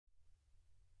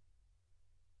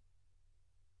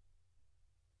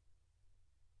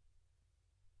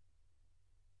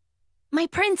My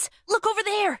prince, look over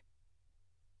there!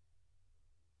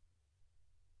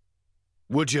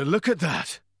 Would you look at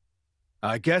that?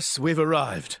 I guess we've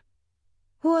arrived.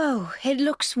 Whoa, it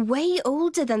looks way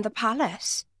older than the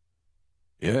palace.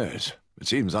 Yes, it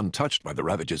seems untouched by the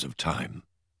ravages of time.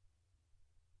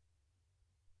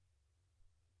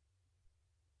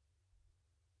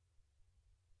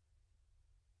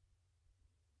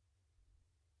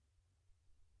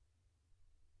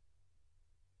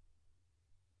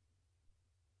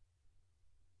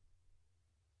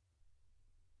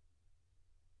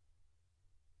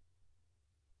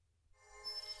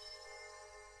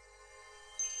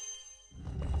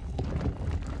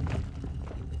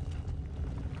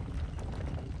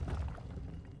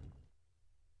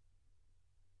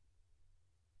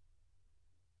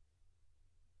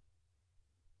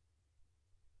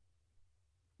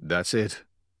 That's it.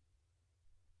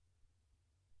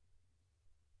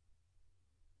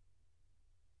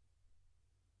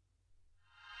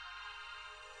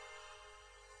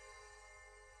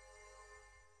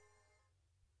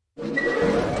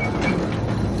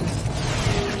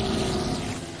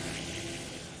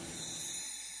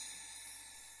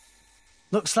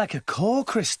 Looks like a core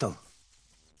crystal.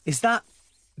 Is that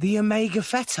the Omega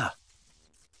Fetter?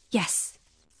 Yes.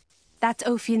 That's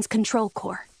Ophion's control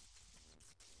core.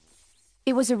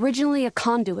 It was originally a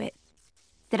conduit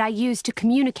that I used to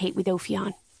communicate with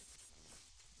Ophion.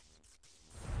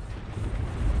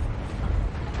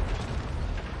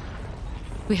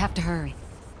 We have to hurry.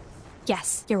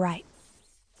 Yes, you're right.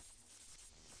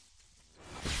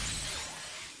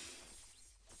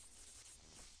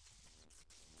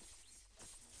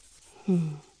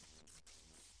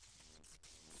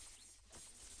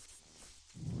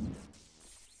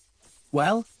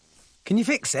 Well, can you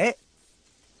fix it?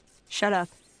 Shut up.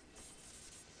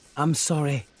 I'm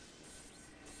sorry.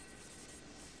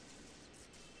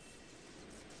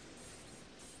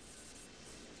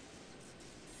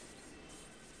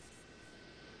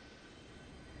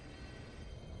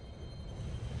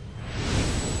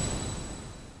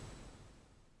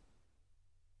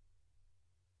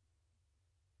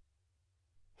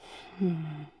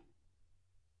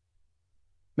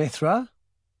 Mithra?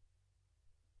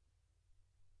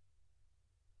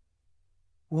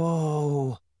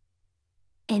 Whoa.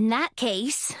 In that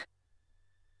case...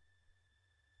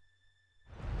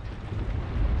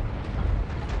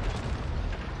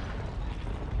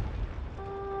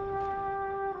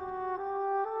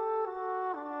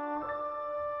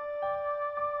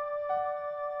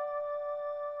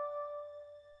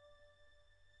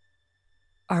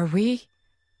 Are we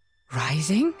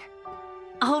rising?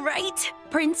 All right,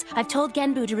 Prince, I've told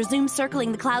Genbu to resume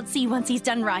circling the Cloud Sea once he's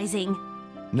done rising.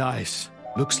 Nice.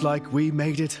 Looks like we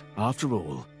made it after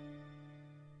all.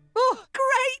 Oh,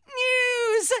 great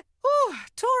news! Oh,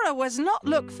 Tora was not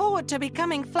look forward to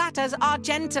becoming flat as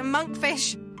Argentum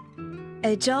monkfish.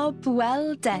 A job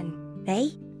well done, eh?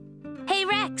 Hey,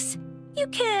 Rex, you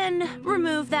can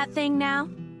remove that thing now.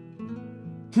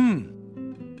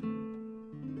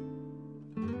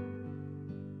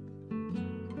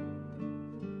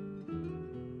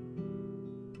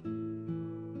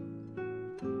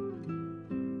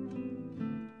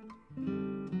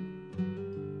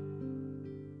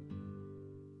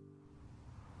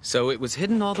 So it was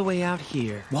hidden all the way out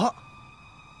here. What?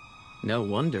 No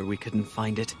wonder we couldn't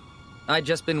find it. I'd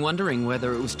just been wondering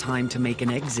whether it was time to make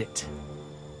an exit.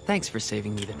 Thanks for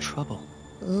saving me the trouble.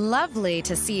 Lovely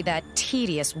to see that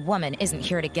tedious woman isn't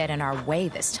here to get in our way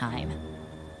this time.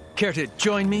 Care to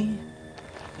join me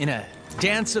in a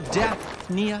dance of death,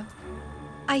 Nia?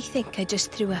 I think I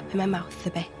just threw up in my mouth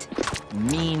a bit.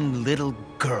 Mean little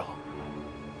girl.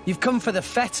 You've come for the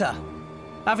Fetter,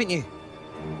 haven't you?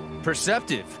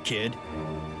 Perceptive, kid.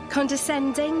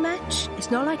 Condescending much?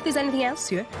 It's not like there's anything else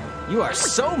here. You are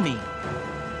so mean.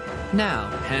 Now,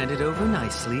 hand it over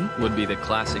nicely would be the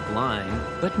classic line,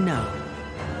 but no.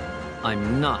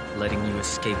 I'm not letting you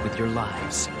escape with your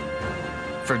lives.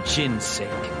 For Jin's sake.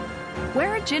 Where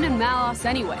are Jin and Malos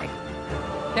anyway?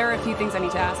 There are a few things I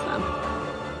need to ask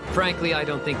them. Frankly, I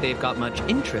don't think they've got much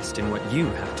interest in what you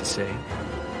have to say.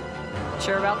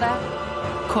 Sure about that?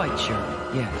 Quite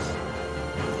sure, yes.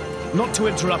 Not to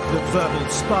interrupt the verbal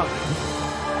sparring,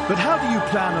 but how do you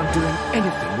plan on doing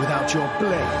anything without your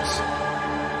blades?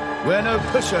 We're no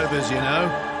pushovers, you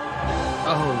know.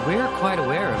 Oh, we're quite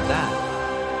aware of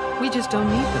that. We just don't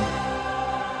need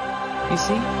them. You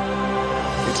see?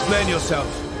 Explain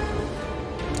yourself.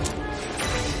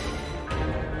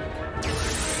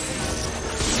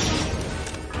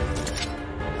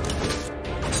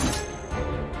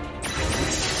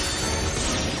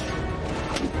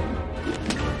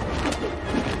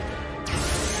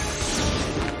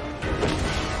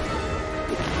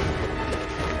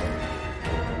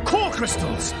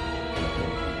 crystals.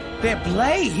 They're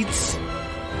blades?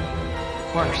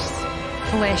 Worse.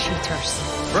 Flesh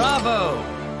eaters. Bravo!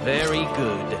 Very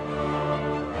good.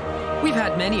 We've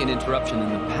had many an interruption in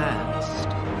the past,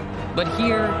 but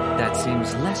here that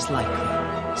seems less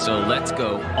likely. So let's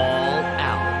go all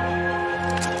out.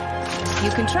 You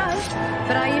can try,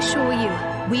 but I assure you,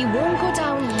 we won't go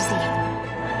down easy.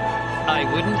 I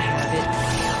wouldn't have it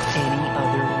any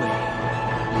other way.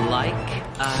 Like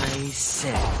I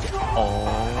said, all